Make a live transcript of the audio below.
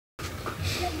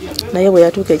naye bwe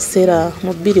yatuuka ekiseera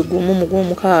mu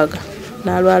 2016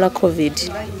 n'alwala covid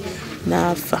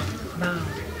n'afa.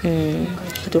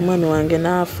 Kati omwami wange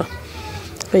n'afa.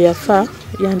 Bwe yafa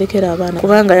yandekera abaana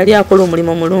kubanga yali akola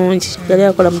omulimu mulungi, yali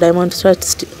akola mu Diamond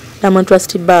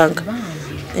Trust Bank.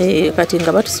 Kati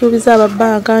nga batusuubiza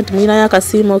ababbanka nti mulinayo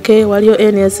akasiimo ke, waliyo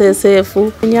NSSF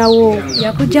nyawo.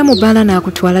 Yakujja mu bbaala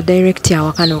n'akutwala direct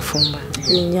awaka n'ofumba?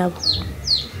 Nyabo.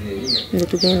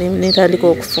 Netugende netandika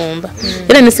okufumba.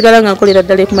 Era nesigala nga nkolera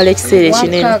ddala ekumala ekiseera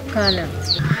ekinene.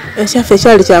 Ekyaffe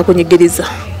ekyali kyakunyigiriza.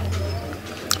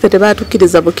 Ffe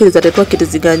tebaatukkiriza bukkiriza,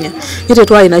 tetwakkiriziganya. Ye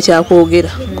tetwalina kyakwogera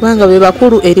kubanga be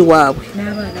bakulu eri waabwe.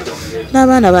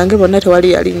 N'abaana bange bonna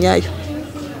tewali yalinnyayo.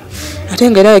 Ate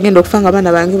nga era yagenda okufa nga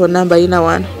abaana bange bonna mbalina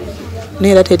wano.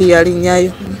 Neera teri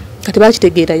yalinnyayo. Kati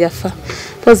bakitegeera yafa.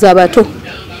 Poza abato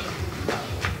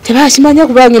tebakimanya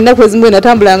kubanga ennaku ezimu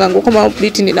natambulanga ng'okomawo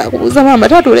Britini n'akubuuza maama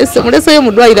taata muleseyo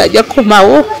mu ddwaliro ajja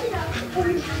kukomawo.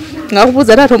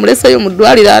 Ng'akubuuza taata omuleseyo mu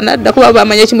ddwaliro anadda kuba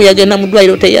bamanya kimu yagenda mu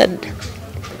ddwaliro teyadda.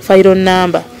 File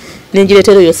number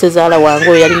n'enjireetera oyo Ssezaala wange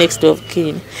oyo yali next of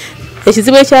kin.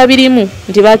 Ekizibu ekyabirimu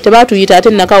nti tebaatuyita ate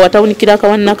Nakawa tawunikira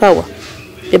akawa Nakawa.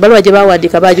 Ebbaluwa gye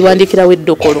baawandiika baagiwandiikirawo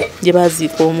eddokolo gye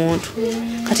baaziika omuntu.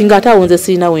 Kati ng'ate awo nze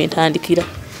sirina we ntandikira.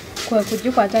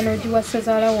 Kugikwata n'ogiwa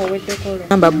Ssezaala wo ow'eddokolo?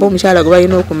 Gamba bo omukyala gwe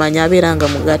balina okumanya abeera nga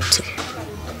mugatte.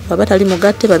 Baba tali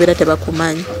mugatte babeera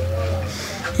tebakumanyi.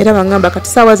 Era bangamba kati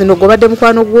ssaawa zino gobadde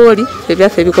mukwano gw'oli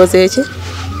ebyaffe bikoze eki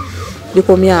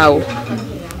bikomyawo.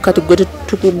 Kati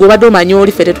gobadde omanyi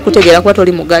oli ffe tetukutegeera kuba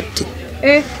toli mugatte.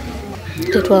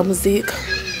 Tetwamuziika.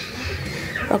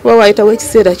 Akuba waayitawo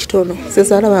ekiseera kitono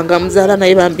Ssezaala wange amuzaala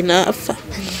naye bambi n'afa.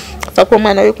 Afa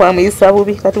omwana we kwamuyisa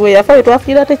bubi. Kati we yafa we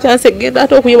twafiira tekyanse egenda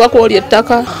ate okuyibwako oli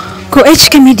ettaka. Ko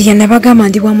HK Media nabagamba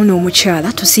ndi wamu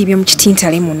n'omukyala tusiibye mu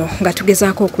kitintale muno nga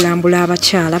tugezaako okulambula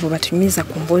abakyala bwe batunyumiza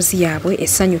ku mboozi yaabwe.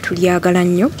 Essanyu tulyagala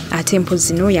nnyo ate mpozi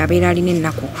zino yabeera alina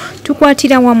ennaku.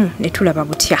 Tukwatira wamu ne tulaba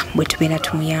butya bwe tubeera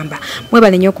tumuyamba.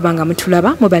 Mwebale nnyo okubanga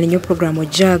mutulaba, mwebale nnyo puroguramu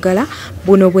Ojjaagala.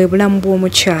 Buno bwe bulamu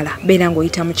bw'omukyala, beera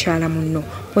ng'oyita mukyala munno.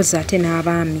 Poza ate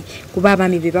n'abaami kuba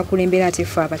abaami be bakulembera ate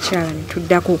ffe abakyala ne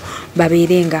tuddako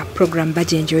babeere nga program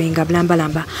bajenjoyinga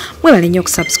bulambalamba. Mwebale nnyo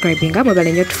okusubscribinga,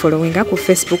 mwebale nnyo tufollowinga ku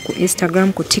Facebook, ku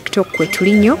Instagram, ku TikTok kwe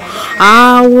tuli nnyo.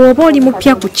 Woba oli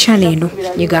mupya ku channel eno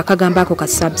nyiga akagamba ako ka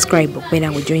subscribe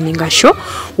okubeera ng'ojoininga show.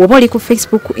 Woba oli ku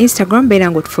Facebook, ku Instagram beera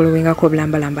ng'otufollowingako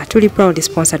bulambalamba. Tuli proudly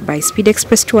sponsored by Speed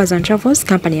Express Tours and Travels,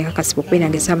 company yakakasibwa okubeera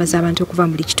ng'esaabaza abantu okuva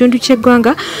mu buli kitundu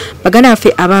ky'eggwanga. Baganda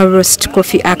baffe aba Roast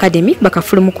Coffee Academy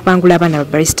bakafulu mu kubangula abaana ba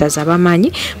baristas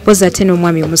abamanyi. Poza ate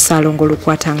n'omwami omusaalongo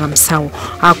olukwatanga musawo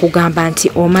akugamba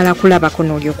nti omala kulabako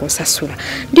n'olyoka osasula.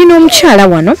 Ndina omukyala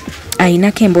wano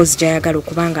ayinako emboozi gy'ayagala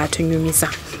okubanga atunyumiza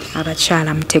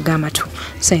abakyala mutega amatu.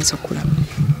 Nsanyusa okulaba.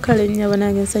 Kale nnyabo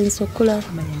nange nsanyusa okulaba.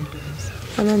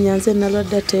 Amanya nze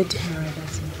nalwadda Teddy.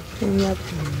 Ennyabo.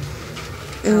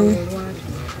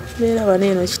 Beera wano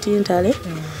eno kitintale.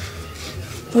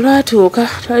 Olwatuuka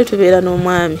twali tubeera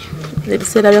n'omwami.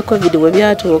 Ebiseera bya covid bwe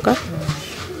byatuuka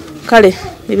kale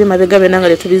ebyemabega byonna nga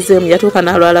tetubizeemu yatuuka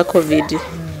n'alwala covid.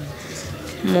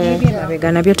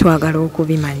 Emabega nabyo twagala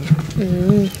okubimanya.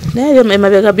 Naye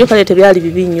emabega byo kale tebyali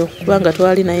bibi nnyo kubanga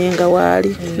twali naye nga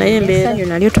waali. Naye embeera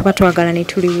nalyo tuba twagala ne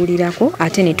tuliwulirako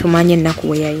ate ne tumanya ennaku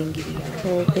we yayingirira.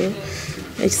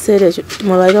 Ekiseera ekyo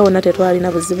mabega wonna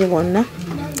tetwalina buzibu bwonna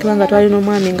kubanga twalina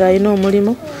omwami ng'alina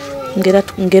omulimu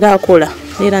ngera akola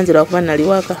neera nzira kuba nali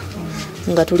waka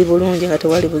nga tuli bulungi nga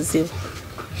tewali buzibu.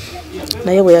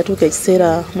 Naye bwe yatuuka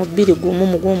ekiseera mu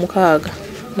 2016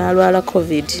 n'alwala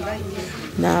covid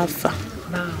n'afa.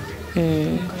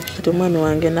 Kati omwami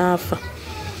wange n'afa.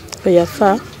 Bwe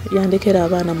yafa yandekera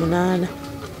abaana 8.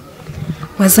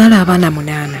 Wazaala abaana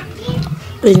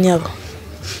 8? Ennyabo.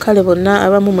 Kale bonna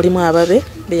abamu mulimu ababe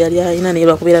be yali alina naye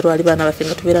lwakubeera twali baana baffe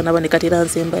nga tubeera nabo ne kati era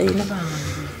nze mbayina.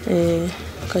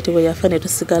 Kati bwe yafa ne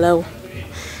tusigalawo.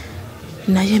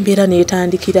 Naye embeera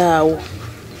neetandikira awo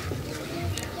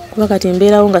kuba kati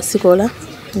mbeerawo nga sikola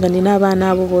nga nina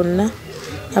abaana abo bonna.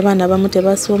 Abaana abamu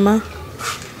tebasoma,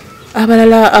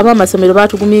 abalala ab'amasomero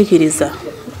baatugumiikiriza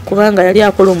kubanga yali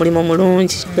akola omulimu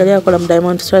mulungi, yali akola mu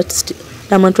Diamond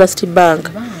Trust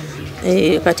Bank.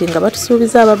 Kati nga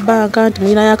batusuubiza ababbanka nti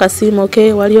mulinayo akasiimo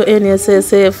ke, waliyo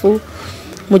NSSF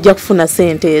mujja kufuna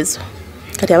ssente ezo.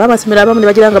 Kati ab'amasomero abamu ne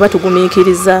bagira nga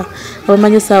batugumiikiriza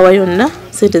abamanyi essaawa yonna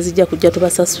ssente zijja kujja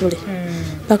tubasasule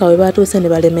paka we baatuuse ne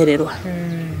balemererwa.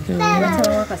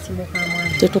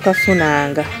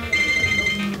 Tetukafunanga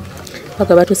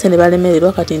paka batuuse ne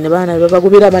balemererwa. Kati ne baana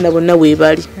babagubira abaana bonna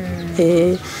weebali.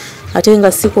 Ate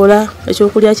nga sikola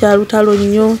ekyokulya kya lutalo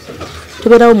nnyo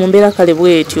tubeerawo mu mbeera kale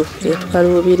bwetyo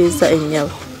tukaluubiriza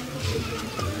ennyabo.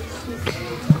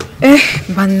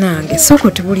 Bannange sooka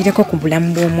otubulireko ku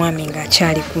bulamu bw'omwami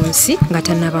ng'akyali ku nsi nga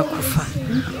tannaba kufa.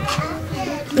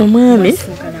 Omwami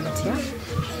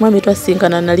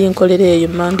twasinkana nali nkolera eyo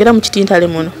mangera mu kitintale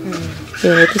muno.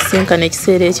 Ne tusinkana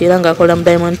ekiseera ekyo era ng'akola mu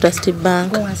Diamond Trust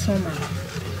Bank.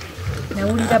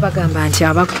 Nawulira bagamba nti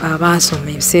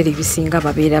abaasoma ebiseera ebisinga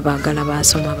babeera baagala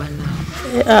baasoma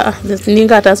bannaabwe.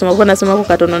 Ninga atasoma kuba nasomako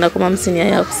katono nakoma mu siniya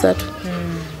ya kusatu.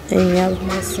 Ennyabo.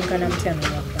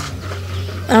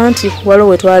 Anti waliwo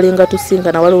we twalinga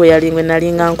tusinkana waliwo yalinga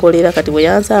nalinga nkolera kati bwe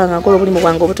yansanga nkola obulimu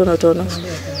bwange obutonotono.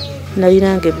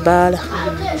 Nalinanga ebbaala.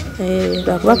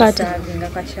 Lwakuba kati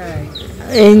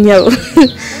ennyabo.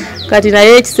 Kati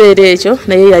naye ekiseera ekyo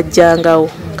naye yajjangawo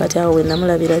kati awo we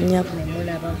namulabira nnyabo.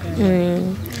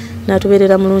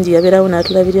 Natubeerera mulungi yabeerawo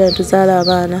natulabirira ne tuzaala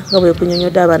abaana nga bwe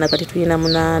kunyonyodde abaana kati tulina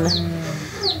 8.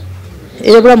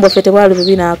 Era obulamu bwaffe tebwali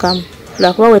bubi n'akamu.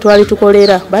 Lwakuba we twali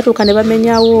tukolera batuuka ne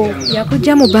bamenyawo.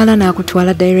 Yakujja mu bbaala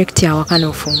n'akutwala direct awaka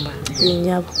n'ofumba.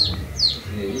 Ennyabo.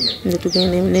 Ne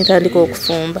tugenda netandika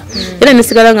okufumba. Era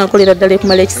nesigala nga nkolera ddala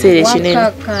ekumala ekiseera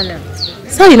ekinene.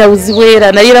 Saalina buzibu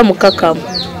era naye era mukkakkamu.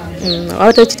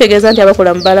 Awo tekitegeeza nti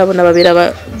abakola mu bbaala bonna babeera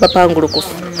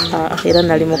bapangulukufu. Era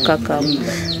nali mukkakkamu.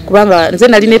 Kubanga nze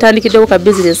nali netandikiddewo ka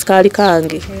bizinesi kaali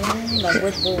kange.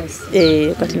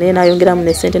 Kati naye nayongeramu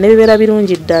ne ssente nebibeera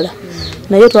birungi ddala.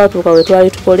 Naye twatuuka we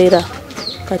twali tukolera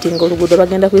kati ng'oluguudo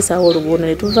bagenda kuyisaawo oluguudo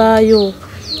ne tuvaayo.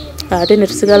 Ate ne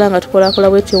tusigala nga tukolakola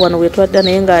bwetyo wano we twadda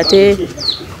naye ng'ate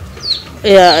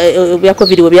ebya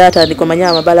COVID we byatandika omanya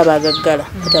amabala bagaggala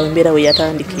kati awo embeera we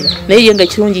yatandikira. Naye ye nga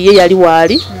ekirungi ye yali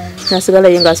waali nasigala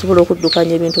ye ng'asobola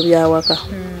okuddukanya ebintu byawaka.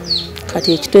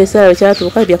 Kati ekiteesaala we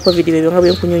kyatuuka ebya COVID bebyo nga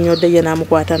bwe nkunyonyodde ye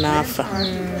n'amukwata n'afa.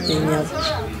 Ennyabo.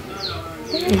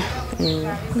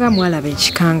 Nga mwalaba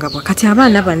ekikangabwa kati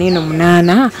abaana bano eno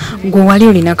 8 gwe wali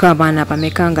olinako abaana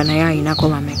bameka nga naye alinako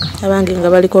bameka? Abange nga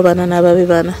baliko 4 n'ababe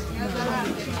 4.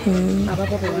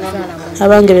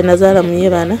 Abange be nazaala mu ye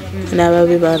 4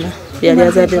 n'ababe 4 yali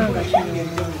azadde.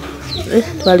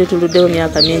 Twali tuluddewo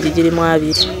myaka mingi giri mu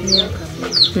 2.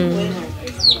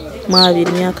 Mu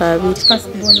 2 myaka 2.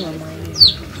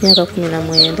 Myaka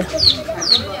 19.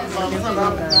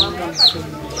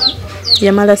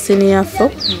 Yamala senior 4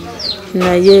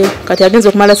 naye kati agenze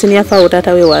okumala senior 4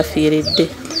 taata we waafiiridde.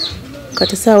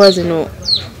 Kati saawa zino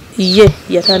ye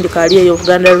yatandika ali eyo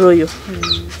Buganda Royal.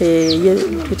 Ye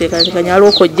tuteekanya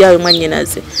alokojjawe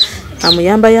mwannyinaze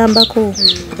amuyambayambako.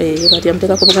 Kati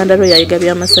yamuteeka ku Buganda Royal ayiga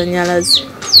by'amasannyalaze.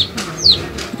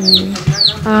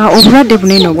 Obulwadde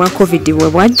bunene obwa COVID bwe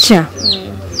bwajja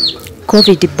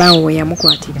COVID bbaawo we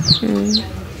yamukwatira.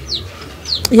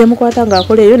 Yamukwata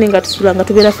ng'akola eyo nenga tusula nga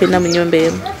tubeera ffenna mu nnyumba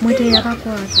emu.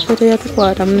 Mwete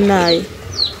yatukwata munnaye.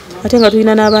 Ate nga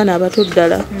tulina n'abaana abato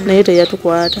ddala naye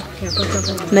teyatukwata.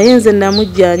 Naye nze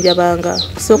namujjanjabanga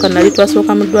kusooka nali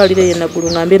twasooka mu ddwaliro ye Naggulu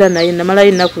nga mbeera naye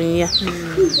namalayo ennaku 4.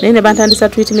 Naye ne bantandisa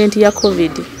treatment ya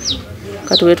COVID.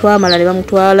 Kati we twamala ne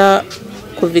bamutwala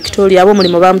ku Victoria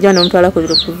ab'omulimu bamujjana ne bamutwala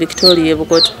ku Victoria e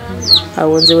Bukoto.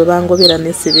 Awo nze we bangobera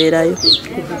nesibeerayo.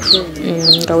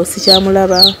 Nga we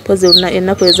sikyamulaba pozi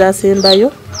ennaku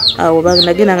ezaasembayo awo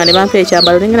nagenda nga ne bampa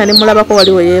ekyambalo nengenda ne mulabako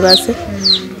waliwo yeebase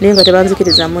naye nga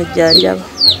tebanzikiriza mujjanjaba.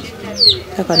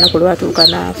 Akanaku lwatuuka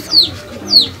n'afa.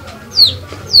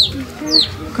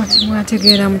 Kati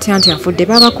mwategeera mutya nti afudde?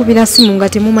 Babakubira simu nga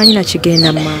temumanyi na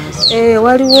kigenda mu maaso.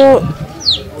 Waliwo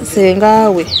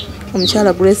sengaawe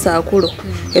omukyala Grace Akulo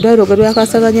eddwaliro gwe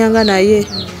lyakasaganyanga naye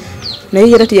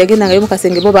era teyagendangayo mu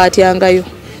kasenge bo baatyangayo.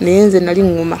 Naye nze nali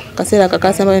nguma kaseera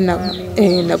kakasembayo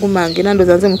nagumange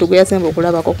nandoza nze muntu gwe yasemba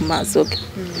okulabako ku maaso ge.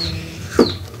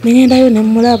 Nengendayo ne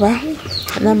mulaba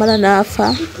namala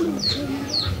n'afa.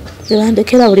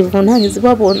 Tebandekera buli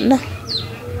buvunaanyizibwa bwonna.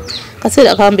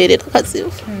 Kaseera kambeerera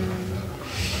kazibu.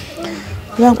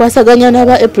 Bankwasaganya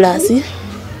n'aba A+.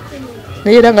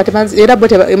 Naye era nga era bo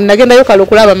nagendayo kale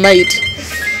okulaba mayiti.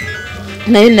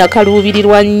 Naye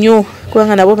nakaluubirirwa nnyo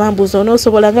kubanga nabo bambuuza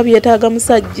onoosobola nga byetaaga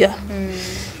musajja.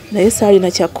 Naye saalina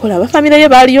kyakkola. Abafamire ye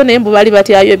baaliyo naye mbu baali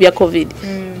batyayo ebya COVID.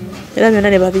 Era byonna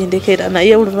ne babindekera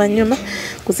naye oluvannyuma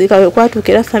kuziika we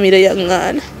kwatuuka era famire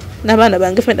yaŋŋaana. N'abaana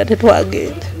bange ffenna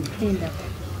tetwagenda.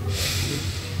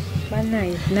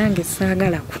 Bannaye nange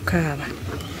saagala kukaaba.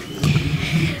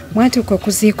 Mwatuuka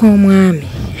okuziika omwami.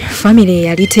 Famire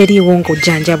yali teriiwo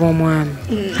ng'ojjanjaba omwami.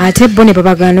 Ate bo ne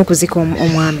babagaana okuziika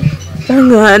omwami.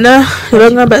 Baŋŋaana ne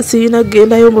baŋŋamba sirina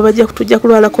kugendayo mbu bajja kutujja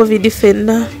kulwala COVID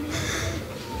ffenna.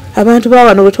 Abantu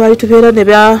bawano bwe twali tubeera ne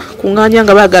bakuŋŋaanya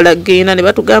nga baagala kgenda ne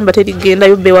batugamba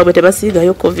terigendayo bbe waabwe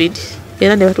tebasiigayo COVID.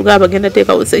 Era ne batugamba bagenda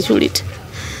teekawo security.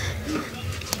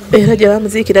 Era gye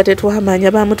bamuziikira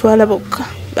tetwamanya bamutwala bokka.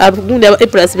 Abugundi A+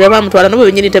 bye bamutwala nabo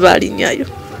bennyini tebalinnyayo.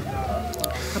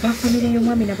 abafamire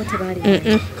y'omwami nabo tebaali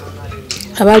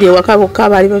abaali ewaka bokka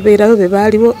abaali babeerayo be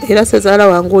baaliwo era sezaala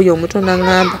wange oyo omuto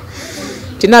n'aŋŋamba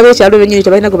nti n'ab'ekyalo bennyini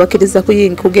tebalina gwe bakkiriza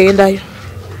kugendayo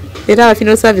era aba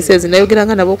funeral services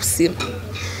nayogeranga nabo okusiima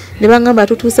ne baŋŋamba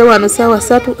tutuuse wano ssaawa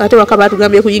 3 ate waka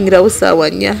baatugambye kuyingirawo ssaawa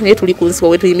 4 naye tuli ku nsiba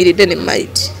we tuyimiridde ne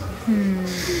maiti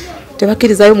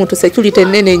tebakkirizayo muntu security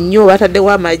ennene nnyo bataddewo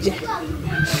amagye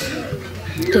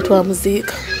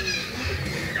tetwamuziika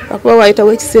akuba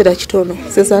waayitawo ekiseera kitono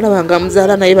sezaala wange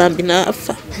amuzaala naye bambi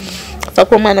n'afa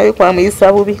afa omwana we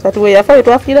kwamuyisa bubi kati we yafa we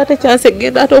twafiira tekyansi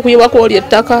egenda ate okuyiwako oli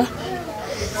ettaka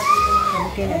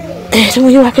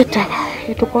tumuyiwako ettaka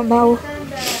etukomawo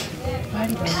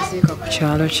ku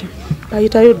kyalo ki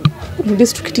bayitayo mu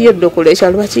disitulikiti y'Eddokolo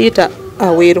ekyalo bakiyita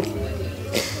Awero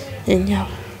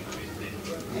enyawa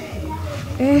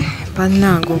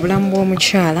bannange obulamu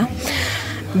bw'omukyala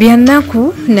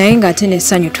byannaku naye ng'ate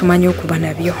n'essanyu tumanyi okuba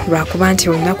nabyo lwakuba nti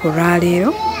olunaku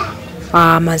olwaleero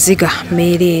amaziga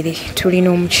meereere tulina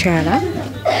omukyala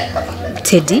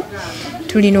Teddy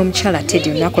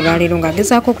olunaku olwaleero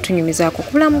ng'agezaako okutunyumizaako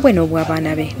ku bulamu bwe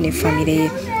n'obw'abaana be ne famire ye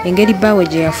engeri bbaawe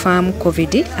gye yafaamu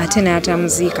covid ate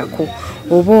n'atamuziikako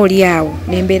oba oli awo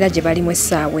n'embeera gye balimu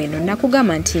essaawa eno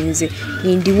nakugamba nti nze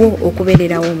ndiwo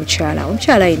okubeererawo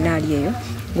omukyala yenna ali eyo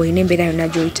ng'olina embeera yonna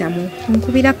gy'oyitamu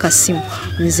nkubira kasimu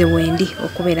nze wendi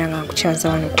okubeera nga nkukyaza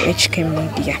wano ku HK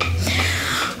Media.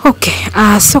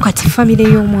 So kati famire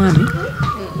y'omwami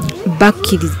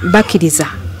bakkiriza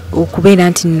okubeera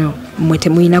nti nno mmwe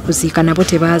temulina kuziika nabo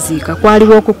tebaaziika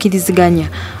kwaliwo okukkiriziganya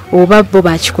oba bo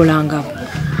bakikolangabo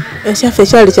ekyaffe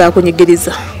ekyali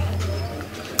kyakunyigiriza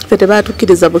ffe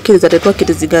tebaatukkiriza bukkiriza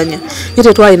tetwakkiriziganya ye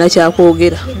tetwalina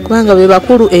kyakwogera kubanga be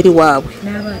bakulu eri waabwe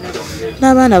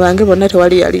n'abaana bange bonna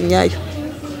tewali yalinnyayo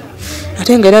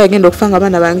ate nga era yagenda okufa nga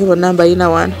abaana bange bonna mbalina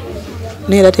wano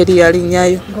naye era teri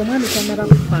yalinnyayo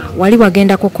wali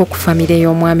wagendako ku famire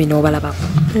y'omwami n'obalabako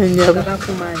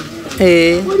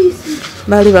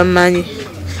baali bamanyi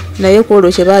naye kwolwo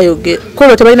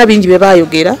tebalina bingi bye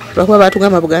baayogera lwakuba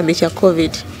baatugamba bugambi kya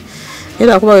covid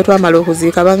era lwakuba we twamala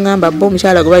okuziika baŋŋamba bo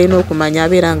omukyala gwe balina okumanya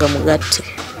abeera nga mugatte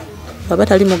baba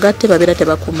tali mugatte babeera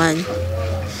tebakumanyi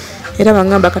era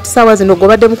baŋŋamba kati ssaawa zino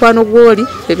gobadde mukwano gw'oli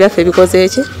ebyaffe bikoze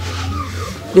eki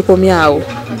bikomyawo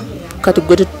kati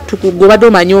gobadde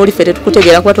omanyi oli ffe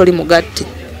tetukutegeera kuba toli mugatte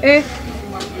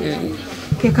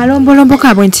ke kalombolombo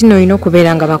kaabwe nti nno olina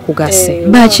okubeera nga bakugase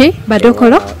baki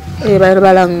badokolo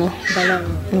balango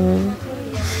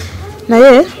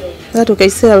naye batuuka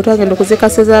ekiseera bwe twagenda okuziika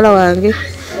sezaala wange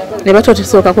ne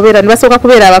basooka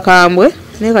kubeera abakambwe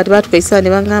naye kati batuuka ekiseera ne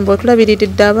baŋŋamba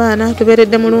otulabiriridde abaana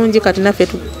tubeeredde mulungi kati naffe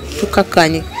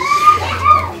tukakkanye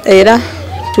era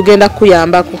tugenda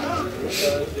kukuyambako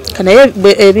naye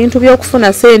ebintu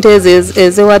by'okufuna ssente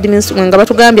ezo nga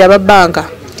batugambye aba banka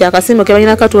kyakasimbo ke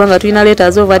balina katuwa nga tulina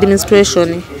letters of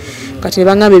administration kati ne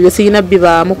baŋŋamba ebyo sirina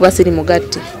bibaamu kuba siri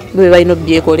mugatte bo be balina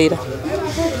obyekolera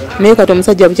naye kati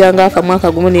omusajja bukyanga afa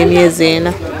mwaka gumu n'emyezi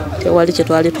 4 tewali kye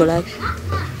twali tulabye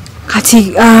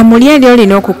kati muli eri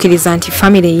olina okukkiriza nti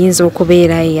famire eyinza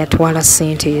okubeera eyatwala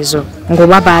ssente ezo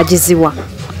ng'oba baagiziwa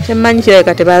kyemmanyi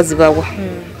kirabika tebazibawa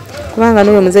kubanga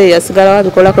n'oyo muzeeyi yasigalawo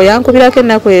abikolako yankubirako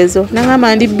ennaku ezo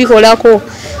naŋŋamba ndibbikolako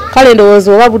kale ndowooza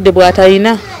oba budde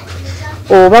bw'atalina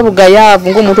oba bugayaavu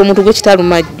ng'omuntu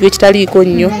gwekitaluma gwekitaliiko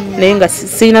nnyo naye nga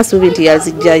sirina suubi nti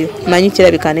yazijjayo manyi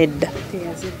kirabika nedda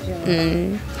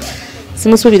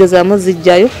simusuubirizaamu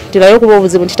zijjayo tirayo okuba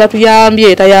obuzibu nti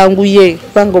tatuyambye tayanguye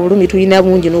kubanga obulumi tulina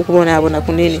bungi n'okubonaabona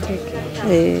kunene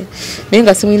naye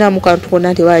nga simulinamu kantu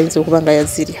konna nti bayinza okuba nga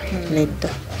yazirya nedda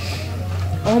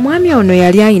omwami ono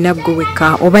yali ayina ggwe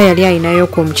wekka oba yali ayinayo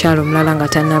ku omukyalo omulala nga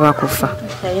tannaba kufa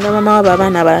alina mama wabe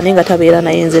abaana abalala naye nga tabeera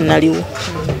naye nze naliwo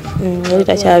yali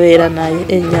takyabeera naye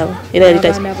ennyaba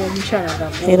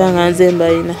era nga nze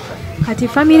mbalina kati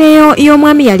famire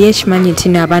y'omwami yali ekimanyi nti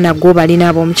n'abaana gwo balina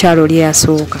ab'omukyalo oli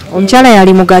eyasooka omukyala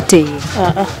yali mugatte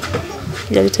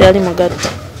yali teyali mugatte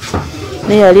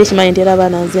naye yali ekimanyi nti era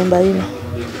abaana nze mbalina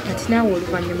kati naawe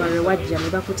oluvannyuma lwe wajja ne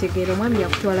bakutegeera omwami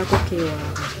yakutwalako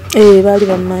keewaawe baali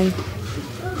bamanyi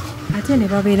ate ne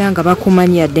babeera nga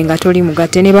bakumanyi yadde nga toli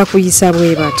mugatte ne bakuyisa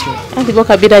bwe batyo anti bo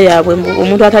kabira yaabwe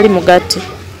omuntu atali mugatte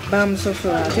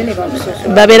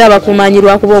babeera bakumanyi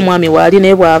lwakuba omwami waali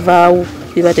naye bw'avaawo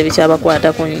biba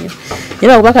tebikyabakwatako nnyo naye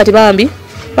bakuba kati bambi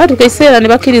batuuka ekiseera ne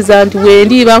bakkiriza nti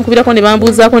wendi bankubirako ne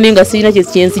bambuuzaako naye nga sirina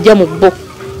kyenzija mu bbo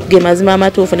ge mazima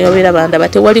amatuufu ne babeera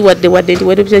bandaba tewali wadde nti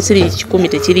wedu kiri 10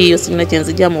 tekiriiyo sirina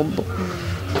kyenzija mu bbo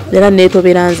era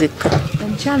neetobera nzekka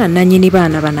omukyala nannyini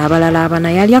baana bano abalala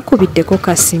abana yali akubiddeko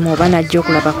kasimu oba najja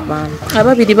okulaba ku baana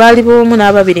ababiri baali b'omu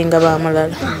n'ababiri nga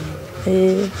bamulala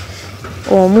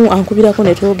omu ankubirako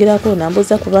ne twogerako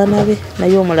nambuza ku baana be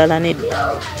naye omulala nedda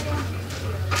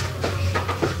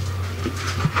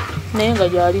naye nga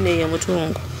gyali neye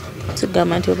mutungo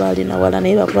sigamba nti oba alina wala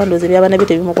naye bakuba ndoozi ebyabaana be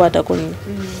tebimukwatako nnyo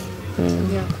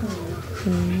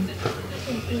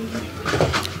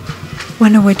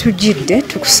wano wetujjidde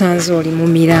tukusanze oli mu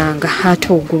miranga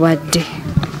ate ogubadde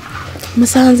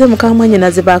musanze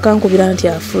mukamwannyinaze bakankubira nti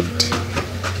afudde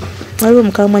waliwo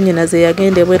mukamwannyinaze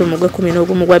yagenda ebweru mu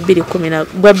gwe11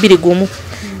 gwa 21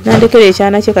 nandekera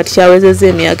ekyana kye kati kyawezezza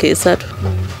emyaka 3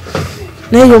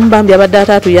 naye omubambi abadde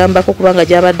atatuyambako kubanga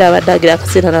gyabadde abadde agira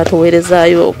akaseera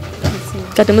n'atuweerezaayo okwo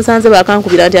kati musanze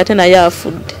bakankubira nti ate naye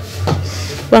afudde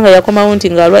kubanga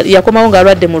yakomawo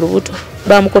ng'alwadde mu lubuto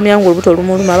bamukomyawo ng'olubuto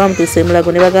lumuluma bamutuusa emulago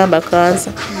ne bagamba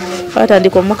kansa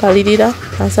batandika omukalirira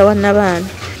kansa wa Nabaana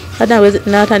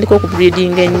n'atandika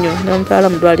okubreedinga ennyo n'amutwala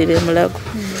mu ddwaliro emulago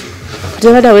kati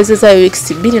abadde awezezaayo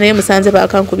weeks 2 naye musanze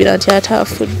bakankubira nti ate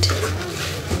afudde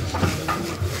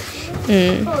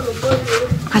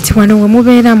kati wano we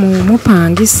mubeera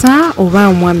mupangisa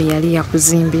oba omwami yali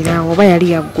yakuzimbirawo oba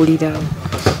yali yaggulirawo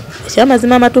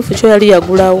ekyamazima amatuufu kyo yali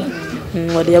yagulawo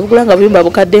wadde yabugula nga buyumba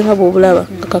bukadde nga bwobulaba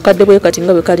kakadde bwe kati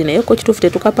nga bwe kali naye ko kituufu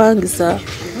tetukapangisa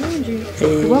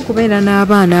kuba kubeera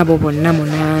n'abaana abo bonna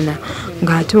 8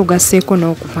 ng'ate ogasseeko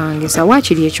n'okupangisa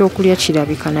waakiri ekyokulya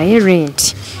kirabika naye rent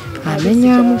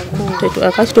amenyamuko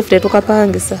akakituufu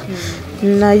tetukapangisa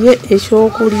naye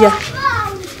ekyokulya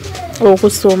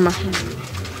okusoma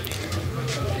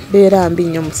beera mbi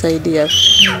nnyo mu saidi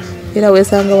yaffe era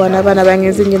weesanga wana abaana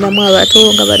bangenzi nnyinamu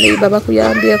abato nga baneiba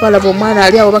bakuyambyeko alaba omwana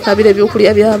ali awo bakabira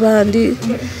ebyokulya by'abandi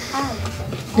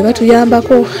ne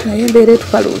batuyambako naye embeera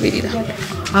etukaluubirira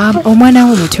omwana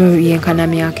wo muto yenkana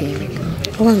myaka emeka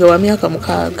owange wa myaka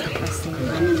 6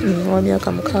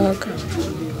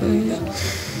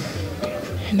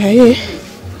 naye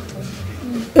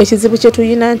ekizibu kye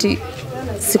tuyina nti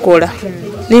sikola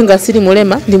naye nga siri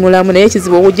mulema ndi mulamu naye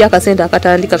ekizibu okujja akasente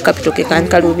akatandika kapito ke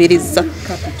kankaluubiriza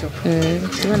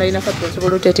singa nalina kapito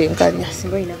nsobola otetenkanya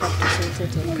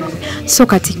so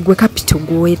kati gwe kapito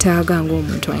gweweetaaga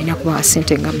ng'omuntu alina kuba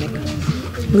sente nga mmeka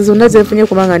zonna zenfunye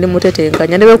kubanga ndi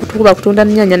mutetenkanya ne bwekuba kutunda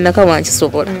nnyanya nnaka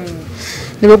wankisobola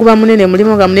ne bwekuba munene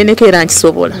mulimu nga muneneko era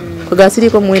nkisobola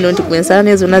kwegasiriko muwino nti gwensala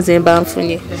naye zonna zemba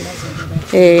nfunye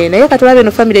naye katulabe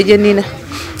eno famire gye nnina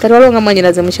kati waliwo nga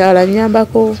mwannyinaze mukyala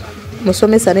nnyambako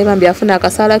musomesa naye bambi afuna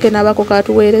akasaala ke n'abako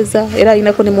katuweereza era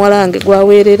alinako ne muwala wange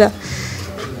gwaweerera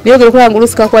naye ogera okulaba nga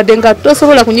oluusi kakwadde nga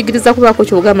tosobola kunyigiriza kubaako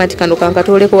kyogamba nti kano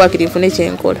kankatooleko waakiri nfune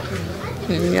kyenkola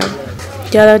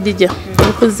kyala Dija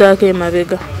okuzzaako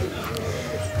emabega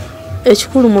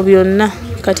ekikulu mu byonna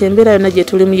kati embeera yonna gye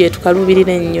tulimu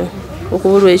yetukaluubirira ennyo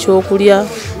okubulwa ekyokulya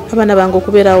abaana bange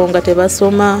okubeerawo nga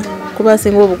tebasoma kuba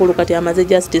asinga obukulu kati amaze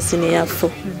justice ne Yaffa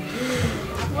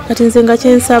kati nze nga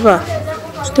kyensaba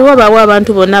tewabaawo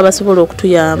abantu bonna abasobola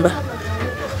okutuyamba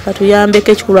batuyambeko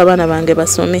ekikulu abaana bange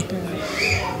basome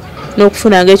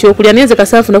n'okufunanga ekyokulya naye nze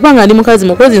kasaafuna kubanga ndi mukazi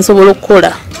mukozi nsobola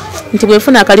okukola nti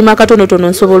bwenfuna akalimu akatonotono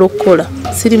nsobola okukola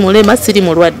siri mulema siri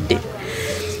mulwadde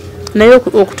naye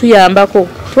okutuyambako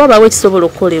tewabaawo ekisobola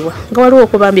okukolebwa nga waliwo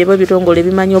okubambya ebyo ebitongole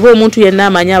bimanyi oba omuntu yenna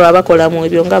amanyi abo abakolamu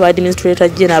ebyo nga abadministrator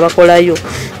jena abakolayo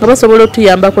nga basobola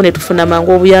okutuyambako ne tufuna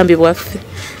mangu obuyambi bwaffe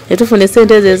ne tufuna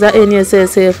esente ezo eza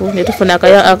NSSF ne tufuna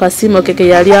akasiimo ke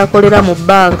yali akolera mu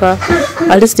bbanka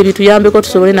alisiti bituyambeko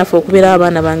tusobole naffe okubeera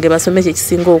abaana bange basome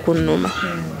kyekisinga okunnuma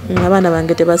abaana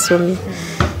bange tebasomye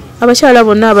abakyala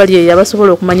bonna abali eyo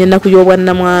abasobola okumanya ennaku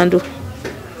y'obwannamwandu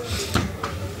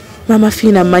mama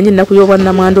Fiina mmanyi ennaku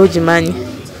y'obwannamwandu ogimanyi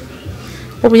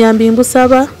obuyambi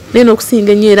mbusaba naye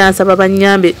n'okusinga ennyo era nsaba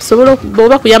bannyambe tusobole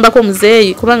oba kuyambako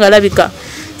omuzeeyi kubanga alabika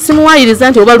simuwaayiriza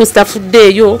nti oba lusi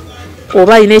tafuddeeyo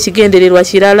oba alina ekigendererwa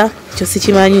kirala kyo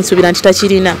sikimanyi nsuubira nti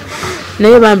takirina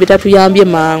naye bambi tatuyambye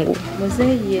mangu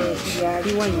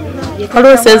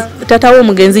waliwo tatawo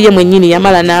omugenzi ye mwennyini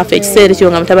yamala n'afa ekiseera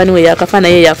ekyo nga mutabani we yakafa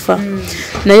naye yafa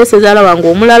naye sezaala wange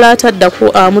omulala ataddako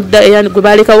amudda gwe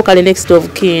balekawo kale next of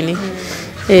kin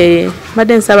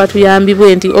madde nsaba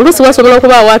tuyambibwe nti oluusi wasobola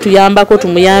okubaawo atuyambako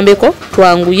tumuyambeko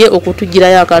twanguye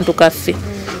okutugirayo akantu kaffe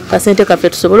kasente kaffe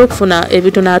tusobole okufuna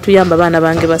ebintu n'atuyamba abaana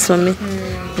bange basome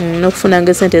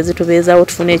n'okufunanga esente ezitubeezaawo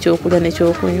tufune ekyokulya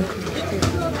n'ekyokunywa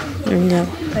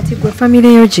kati gwe famire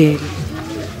yo gyeri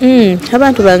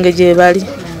abantu bange gye bali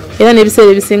era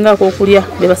n'ebiseera ebisingako okulya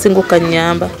bye basinga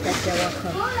okukanyamba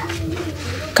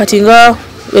kati nga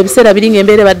ebiseera biri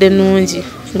ng'embeera ebadde ennungi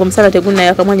ng'omusala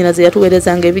tegunnayaka mwannyinaze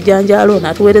yatuweerezanga ebijanjaalo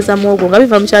n'atuweereza muwogo nga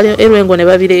biva mu kyalo erwengo ne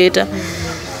babireeta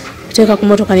tuteeka ku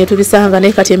mmotoka ne tubisanga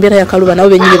naye kati embeera yakaluba nabo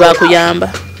bennyini baakuyamba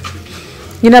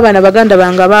Nyina abaana baganda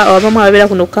bange abamu ababeera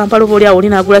kuno ku Kampala oba oli awo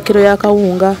olina agula kiro ya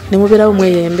kawunga ne mubeerawo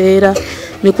mweyembeera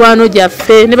mikwano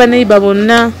gyaffe ne baneiba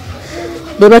bonna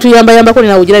bwe batuyambayambako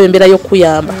nina wogiraba embeera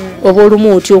y'okukuyamba oba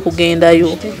olumu otya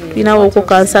okugendayo tulinawo oko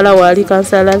kansala waali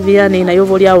kansala vianney naye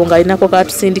oba oli awo ng'alinako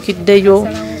katusindikiddeyo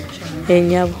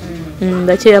ennyabo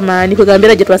bakyeyamaani kwega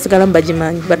embeera gye twasigalamu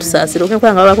bagimanyi batusaasira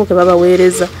ogenkula nga babako ke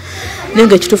babaweereza naye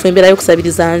ng'ekituufu embeera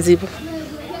y'okusabiriza nzibu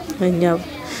ennyabo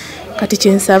kati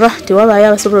kyensaba tewabaayo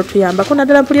abasobola otuyambako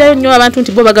naddala mpulirayo nnyo abantu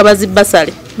nti bo bagaba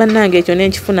zibbasale bannange ekyo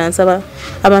nenkifuna nsaba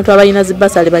abantu abalina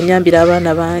zibbasale banyambire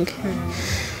abaana bange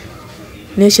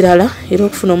n'ekirala era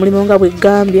okufuna omulimu nga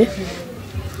bwegambye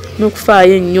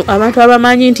n'okufaayo ennyo abantu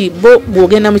abamanyi nti bo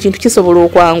bw'ogenda mu kintu kisobola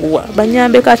okwanguwa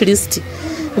banyambeko at least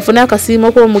nfune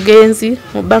akasiimo k'omugenzi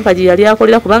mu bbanka gye yali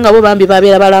akolera kubanga bo bambi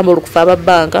babeera balamba olukufa aba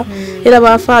bbanka era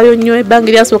bafaayo nnyo ebbanga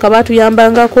eryasooka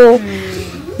baatuyambangako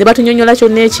ne batunyonyola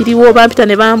kyonna ekiriwo bampita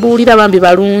ne bambuulira bambi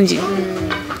balungi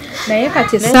naye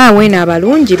kati essaawa eno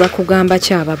abalungi bakugamba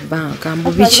kyaba bbanka mbu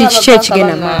biki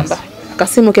ekigenda maaso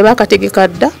akasimu ke bakategeka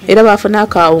dda era bafuna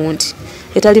akawunti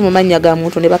etali mu mannya ga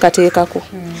muntu ne bakateekako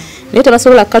naye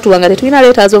tebasobola kukatuwa nga tetulina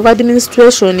letters of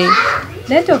administration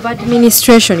letter of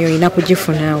administration yolina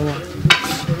kugifunawo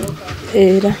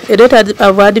era letter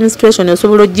of administration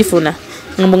osobola ogifuna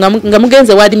nga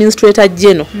mugenze wa administrator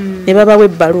jeno ne babawa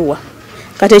ebbaluwa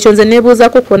kati ekyo nze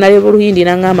neebuuzako kwona y'Obuluhindi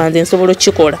n'angamba nze nsobola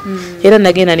okukikola era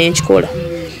nagenda nenkikola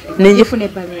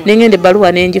nengenda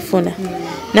ebbaluwa nengifuna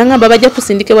n'angamba bajja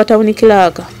kusindika ewa town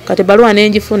clerk kati ebbaluwa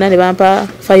nengifuna ne bampa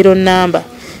file number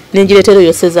nengireetera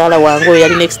oyo Ssezaala wange oyo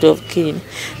yali next of kin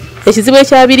ekizibu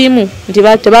ekyabirimu nti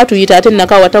tebaatuyita ate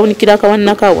Nakawa town clerk wa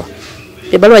Nakawa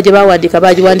ebbaluwa gye baawandiika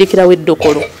baagiwandiikirawo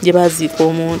eddokolo gye baaziika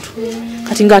omuntu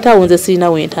kati ng'ate awo nze sirina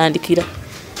wentandikira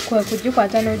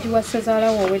kugikwata n'ogiwa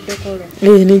Ssezaala wo ow'eddokolo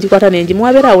nengikwata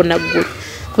nengimuwabeera awo naggulu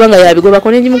kubanga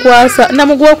yabigobako nengimukwasa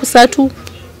namugwokusatu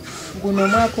guno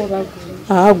mwaka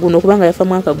oba guno kubanga yafa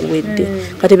mwaka guwedde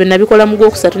kati be nabikola mu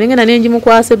gwokusatu nengenda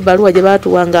nengimukwasa ebbaluwa gye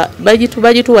baatuwanga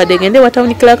bagituwadde gende wa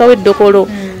town clerk w'eddokolo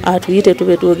atuyite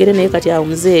tube twogere naye kati awo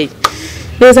muzeeyi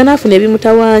lowooza naafuna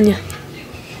ebimutawaanya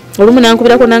olumu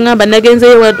nankubirako nangamba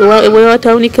nagenzeyo wa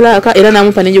town clerk era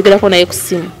namupa nenjogerako naye ku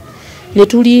ssimu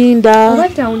netulinda oba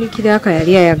town clerk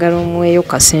yali ayagala omweyo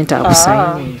kasente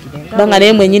akusayiningire banga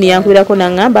naye mwennyini yankubirako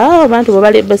nangamba abantu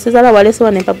Ssezaala walese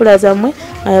wano empapula zammwe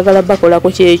ayagala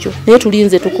bakolako kyekyo naye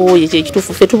tulinze tukooye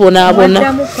kyekituufu ffe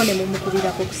tubonaabona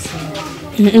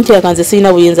nti akanze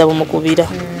sirina buyinza bumukubira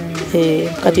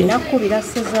kati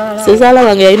Ssezaala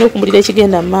wange yalina okumbulira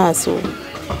ekigenda mu maaso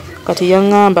kati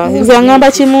yaŋŋamba nze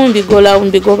aŋŋamba kimu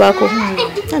mbigobako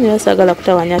ani basaagala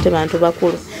kutawanya ate bantu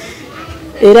bakulu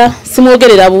era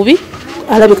simwogerera bubi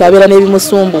alabika abeera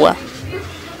n'ebimusumbuwa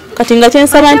kati nga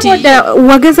kyensaba nti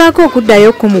wagezaako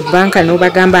okuddayo ko mu bbanka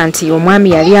n'obagamba nti omwami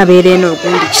yali abeera eno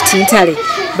ogundi kitintale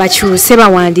bakyuse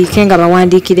bawandiike nga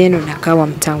bawandiikira eno Nakawa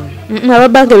mu town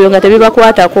ababbanka ebyo nga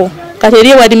tebibakwatako kati eri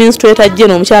ewa administrator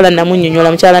jeno omukyala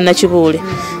namunnyonnyola mukyala Nakibuule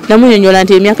namunnyonnyola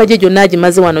nti emyaka gye gyonna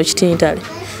agimaze wano kitintale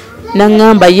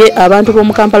naŋŋamba ye abantu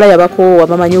b'omu Kampala yabakoowa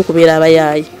bamanyi okubeera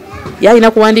abayaayi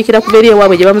yalina kuwandiikira kuba eri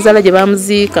ewaabwe gye bamuzaala gye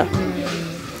bamuziika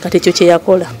kati ekyo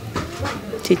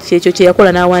kye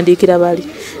yakola n'awandiikira bali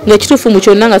ng'ekituufu mu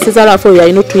kyonna nga Ssezaala afe oyo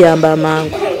alina okutuyamba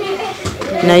amangu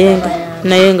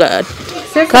naye nga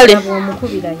kale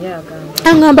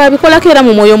aŋŋamba abikolako era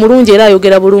mu mwoyo mulungi era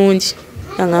ayogera bulungi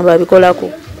aŋŋamba abikolako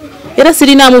era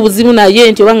sirinaamu buzibu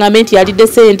naye nti oba ngambe nti yalidde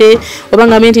sente oba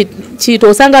ngambe nti kiito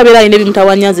osanga abeera alina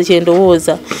ebimutawanya nze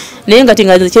kyendowooza naye nga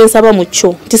tinga nze kyensaba mu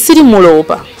kyo nti siri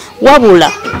muloopa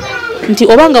wabula nti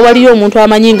obanga waliyo omuntu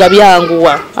amanyi nga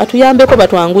byanguwa atuyambeko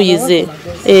batwanguyize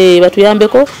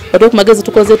batuyambeko batwe ku magezi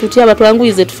tukoze tutya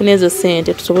batwanguyize tufune ezo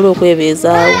ssente tusobole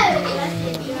okwebeezaawo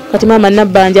kati maama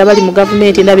Nabbanja abali mu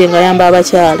gavumenti ndabye nga ayamba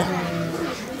abakyala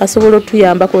asobola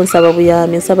otuyambako nsaba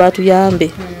buyambi nsaba atuyambe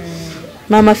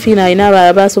maama Fiina alina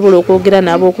abasobola okwogera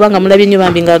nabo okubanga mulabye nnyo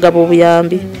bambi ng'agaba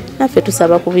obuyambi naffe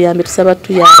tusaba ku buyambi tusaba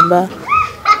tuyamba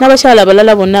n'abakyala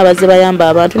abalala bonna abazze bayamba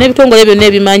abantu n'ebitongole byonna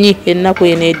ebimanyi ennaku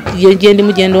eno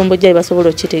gyendimu gyendombojja basobola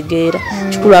okitegeera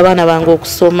kikulu abaana bange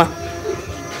okusoma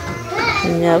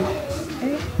nyabo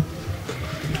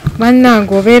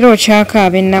bannange obeera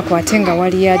okyakaaba ennaku ate nga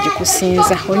waliyo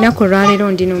agikusinza olunaku olwaleero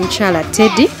ndi n'omukyala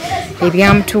Teddy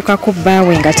ebyamutuukako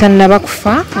bbaawe nga tannaba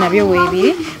kufa nabyo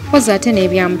weebiri poza ate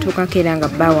n'ebyamutuukako era nga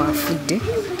bbaawe afudde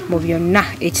mu byonna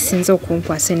ekisinza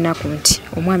okunkwasa ennaku nti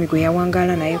omwami gwe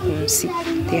yawangaala naye ku nsi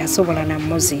teyasobola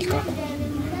namuziikako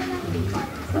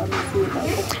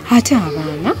ate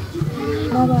abaana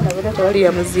bera tewali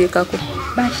yamuziikako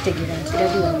bakitegeera nti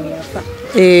dadi wamwe yafa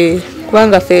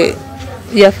kubanga ffe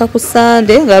yafa ku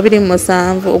Sande nga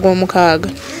 27 ogw'omukaaga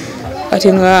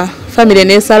kati nga family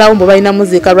nesalawo mbu balina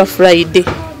muziika lwa Friday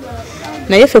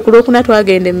naye ffe ku Lwokuna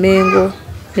twagenda e Mengo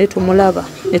ne tumulaba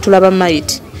ne tulaba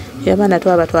maiti y'abaana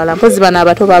twabatwala mpozi bano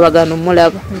abato baabagana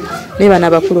omulaba naye bano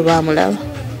abakulu baamulaba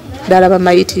ddala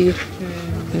bamaiti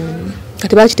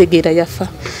kati bakitegeera yafa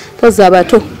mpozi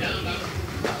abato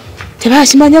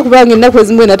tebakimanya kubanga ennaku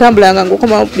ezimu enatambulanga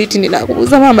ng'okomawo bulitini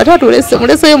nakubuuza maama taata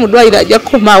muleseyo mu ddwaliro ajja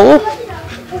kukomawo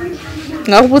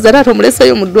ngakubuuza taata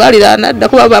omuleseyo mu ddwaliro anadda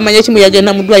kuba bamanya kimu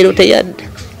yagenda mu ddwaliro teyadda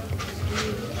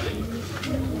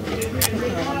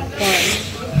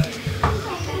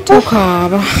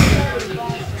tukaaba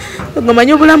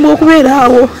ngamanyi obulamu okubeera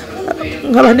awo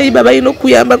nga baneiba balina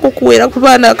okuyambako okuwera ku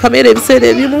baana akamera ebiseera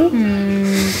ebimu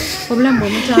obulamu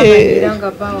omutamanyiira nga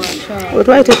bawa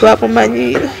otwali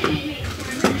tetwakumanyiira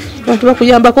abantu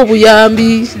bakuyambako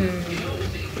buyambi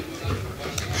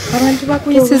abantu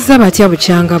bakuyisizza batya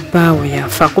bukyanga bbaawo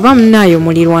yafa kuba munaayo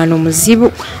mulirwano muzibu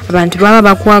abantu baba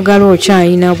bakwagala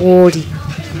okyayina bw'oli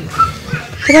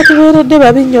tebatubeeredde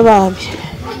babi nnyo bambi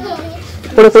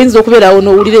olwo oyinza okubeerawo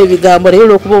n'owulira ebigambo naye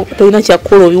olwokuba tolina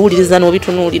kyakkola obiwuliriza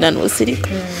n'obitunuulira n'osirika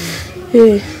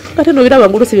kati n'obiraba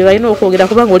ngulusi bye balina okwogera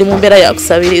kubanga oli mu mbeera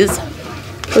yakusabiriza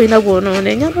olina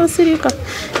gwonoonenya n'osirika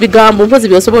bigambo mpozi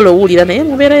byosobola owulira naye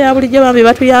mu mbeera ya bulijjo bambi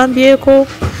batuyambyeko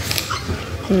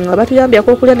abatuyambyako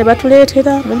okulya ne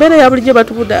batuleetera mu mbeera ya bulijjo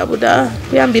batubudaabuda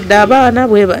tuyambidde abaana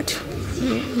bwe batyo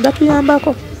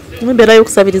batuyambako mu mbeera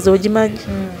y'okusabiriza ogimanyi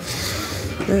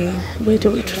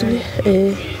bwetyo bwetutule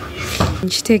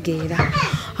nkitegeera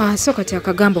so kati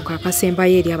akagambo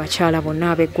kakasembayo eri abakyala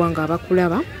bonna ab'eggwanga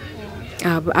abakulaba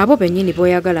abo bennyini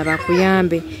boyagala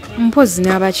bakuyambe mpozi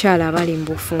n'abakyala abali mu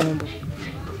bufumbo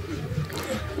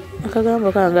akagambo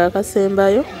kange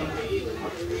akasembayo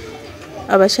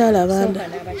abakyala abanda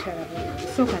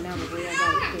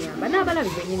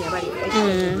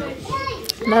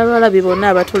n'abalabi bonna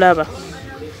abatulaba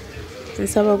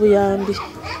nsaba buyambi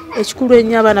ekikulu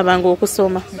ennyo abaana bange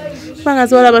okusoma kubanga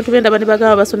nziwala abantu bendaba ne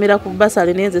bagamba basomera ku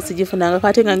basale naye nze sigifunanga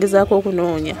kate nga ngezaako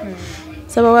okunoonya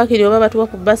saba waakiri oba batuwa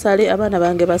ku basale abaana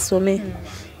bange basome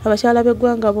abakyala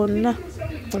b'eggwanga bonna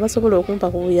abasobola okumpa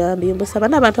ku buyambi mbusaba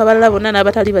n'abantu abalala bonna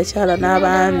n'abatali bakyala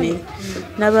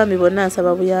n'abaami bonna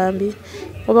nsaba buyambi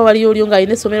oba waliyo olyo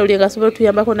ng'alina essomero lye ng'asobola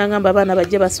otuyambako n'agamba abaana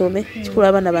bajje basome kikulu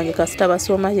abaana bange kasita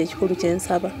basoma kyekikulu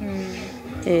kyensaba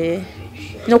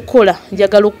n'okukola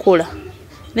njagala okukola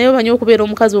naye omanyi okubeera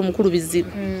omukazi omukulu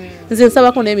bizibu nze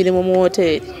nsabako n'emirimu mu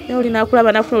woteeri naye olina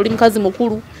akulaba nafuna oli mukazi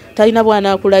mukulu talina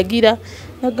bwana akulagira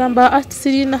nagamba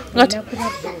sirina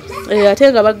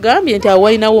ate nga bagambye nti awo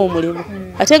walinawo omulimu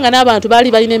ate nga n'abantu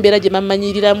baali balina embeera gye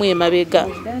bamanyiriramu emabega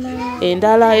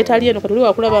endala etali eno kati oli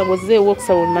wakulaba ngaozzeewo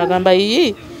okusaba nagamba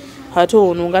ii ate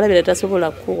ono ngalabira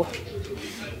tasobola kukuwa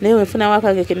naye wenfunawo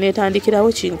akange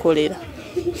keneetandikirawo kinkolera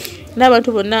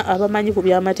n'abantu bonna abamanyi ku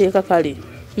byamateeka kale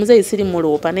muzeeyi siri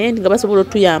muloopa naye nga basobola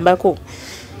otuyambako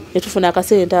netufuna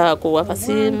akasente ako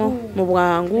akasiimo mu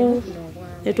bwangu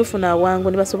netufuna wangu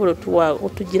nebasobola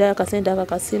otugira akasente ako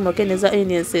akasiimo akeneza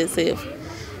NSSF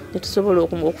netusobola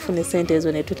okufuna esente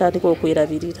ezo netutandika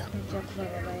okwerabirira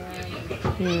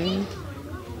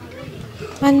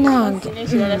Annange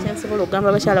ekirala kyensobola okugamba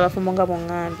abakyala bafumo nga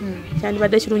bongambye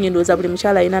kyandibadde kirungi ndowooza buli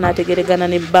mukyala alina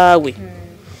n'ategeregana ne bbaawe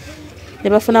ne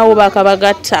bafunawo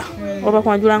bakabagatta oba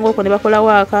kwanjulanga okwo ne bakolawo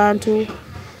akantu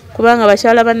kubanga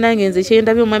abakyala bannange nze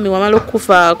kyendabye omwami wamala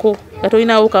okufaako nga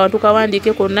tolinawo kantu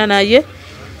kawandiike konna naye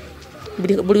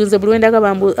buli lwendaga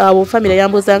abo famire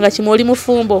yambuzanga kimu oli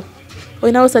mufumbo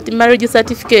olinawo marriage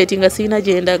certificate nga sirina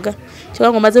gyendaga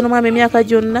kyobanga omaze n'omwami emyaka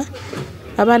gyonna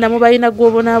abaana mubalina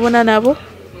gwobonaabona nabo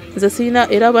nze sirina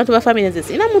era abantu ba famire nze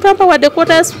sirina muntu ampawadde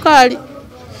kwota ya sukaali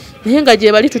naye nga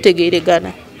gye bali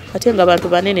tutegeeregana ate nga abantu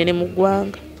banene ne mu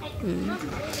ggwanga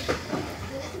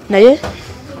naye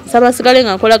nsaba nsigale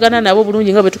nga nkolagana nabo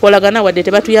bulungi nga bwe tukolagana wadde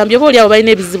tebatuyambye oba oliawo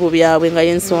balina ebizibu byabwe nga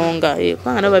y'ensonga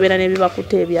kubanga nabo babeera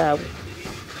n'ebibakuta ebyabwe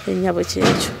ennyabo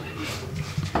kyekyo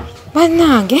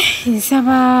bannange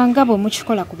nsaba nga bwe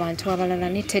mukikola ku bantu abalala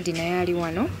ne Teddy naye ali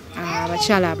wano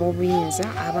abakyala ab'obuyinza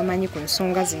abamanyi ku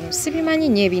nsonga zino sibimanyi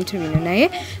nnyo ebintu bino naye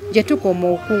gye tukoma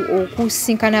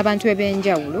okusinkana abantu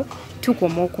eb'enjawulo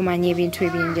tukoma okumanya ebintu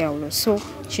ebyenjawulo so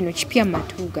kino kipya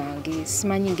matu gange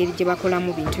simanyi engeri gye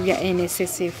bakolamu bintu bya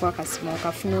NSSF akasimu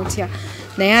okafuna otya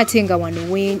naye ate nga wano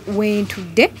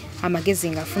wentudde amagezi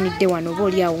ngafunidde wano oba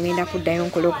oli awo ngenda kuddayo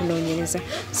nkola okunoonyereza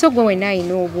so gwe wena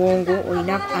alina obwongo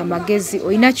olina amagezi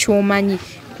olina kyomanyi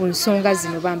ku nsonga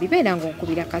zino bambi beera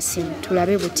ng'onkubira kasimu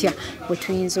tulabe butya bwe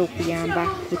tuyinza okuyamba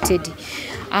ku Teddy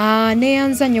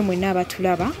neeyanza nnyo mwenna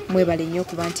abatulaba mwebale nnyo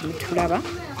okuba nti mutulaba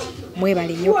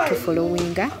mwebale nnyo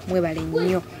okutufollowinga, mwebale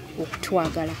nnyo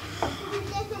okutwagala.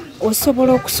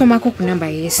 Osobola okusomako ku namba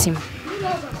y'essimu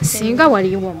singa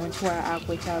waliwo omuntu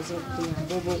akwetaaza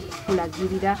okuyamba oba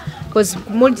okukulagirira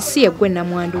si yeggwe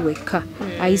namwandu wekka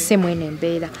ayise mwene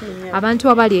embeera. Abantu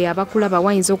abali abakulaba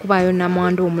wayinza okubaayo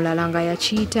namwandu omulala nga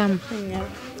yakiyitamu.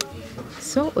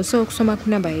 So osobola okusoma ku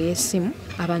namba y'essimu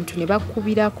abantu ne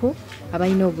bakubirako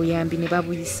abalina obuyambi ne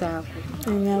babuyisaako.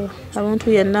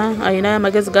 Abantu yenna alinayo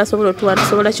amagezi gasobola otuwa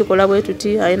tusobola kikola bwe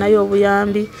tuti alinayo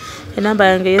obuyambi. Enamba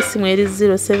yange y'essimu eri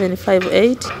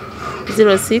 0758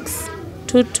 06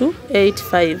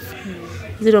 2285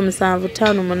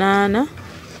 0758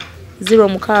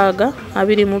 06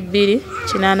 22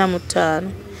 85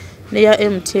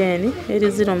 neya MTN eri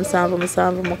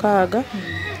 0776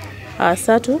 3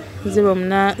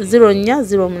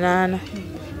 0408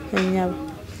 enyabo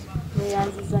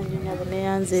neyanziza nyabo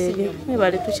neyanzeege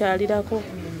mwebale tukyalirako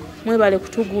mwebale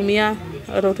kutugumya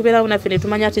otubeerawo naffe ne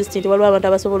tumanya artist nti waliwo abantu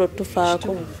abasobola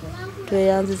otutufaako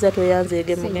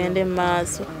tweyanzeege mugende mu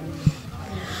maaso.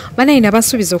 Banaina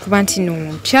basuubiza okuba nti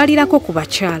no kyalirako ku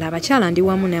bakyala. Abakyala ndi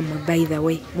wamu nammwe by the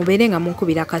way. Mubeere nga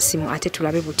munkubira akasimu ate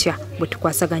tulabe butya bwe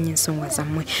tukwasaganya ensonga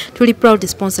zammwe. Tuli proud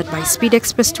sponsored by Speed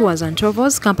Express Tours and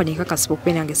Travels Company kakasiba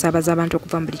okubeera nga esaabaza abantu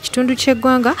okuva mu buli kitundu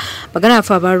ky'eggwanga. Bagala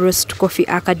baffe aba Roast Coffee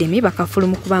Academy bakafulu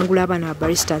mu kubangula abaana ba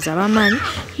baristas ab'amaanyi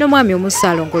n'omwami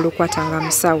omusaalo ng'olukwatanga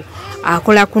musawo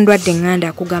akola ku ndwadde nganda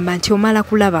akugamba nti omala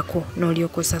kulabako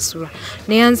n'olyoka osasulwa.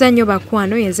 Neyanza nnyo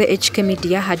bakwano yenze HK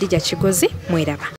Media Hadija Kigozi mweraba.